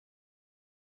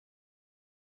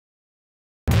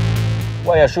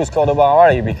Why I choose Cordoba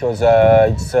Rally? Because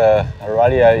it's a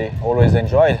rally I always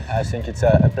enjoyed. I think it's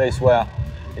a place where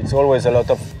it's always a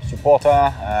lot of supporter,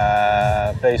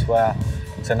 a place where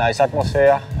it's a nice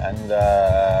atmosphere and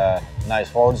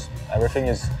nice roads. Everything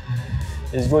is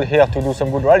good here to do some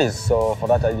good rallies, so for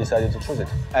that I decided to choose it.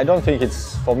 I don't think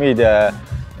it's, for me, the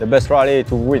best rally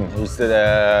to win,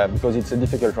 because it's a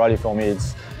difficult rally for me.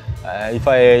 If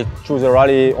I choose a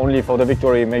rally only for the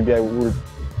victory, maybe I would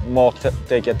more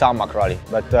take a tarmac rally.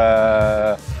 But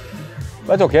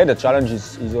okay, the challenge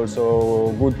is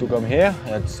also good to come here.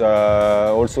 It's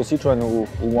also Citroën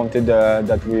who wanted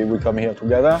that we come here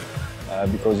together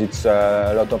because it's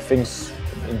a lot of things,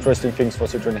 interesting things for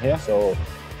Citroën here. So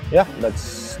yeah,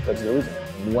 that's the reason.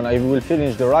 When I will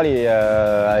finish the rally,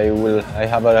 I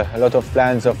have a lot of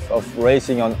plans of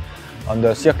racing on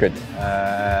the circuit.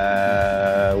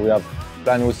 We have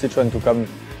planned with Citroën to come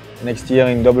next year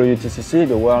in WTCC,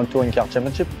 the World Touring Car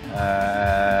Championship.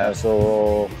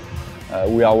 So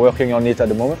we are working on it at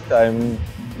the moment. I'm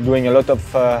doing a lot of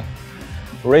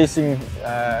races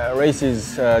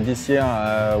this year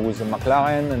with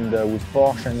McLaren and with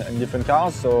Porsche and different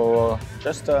cars. So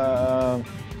just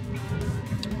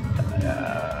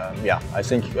yeah, I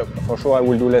think for sure I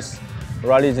will do less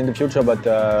rallies in the future, but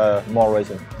more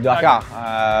racing. Dakar.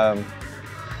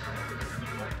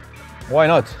 Why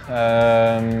not?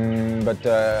 But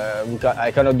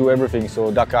I cannot do everything, so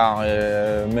Dakar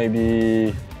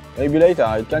maybe later.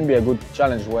 It can be a good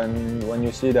challenge when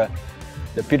you see the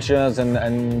pictures and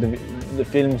the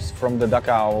films from the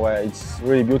Dakar, where it's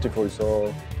really beautiful.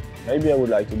 So maybe I would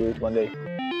like to do it one day.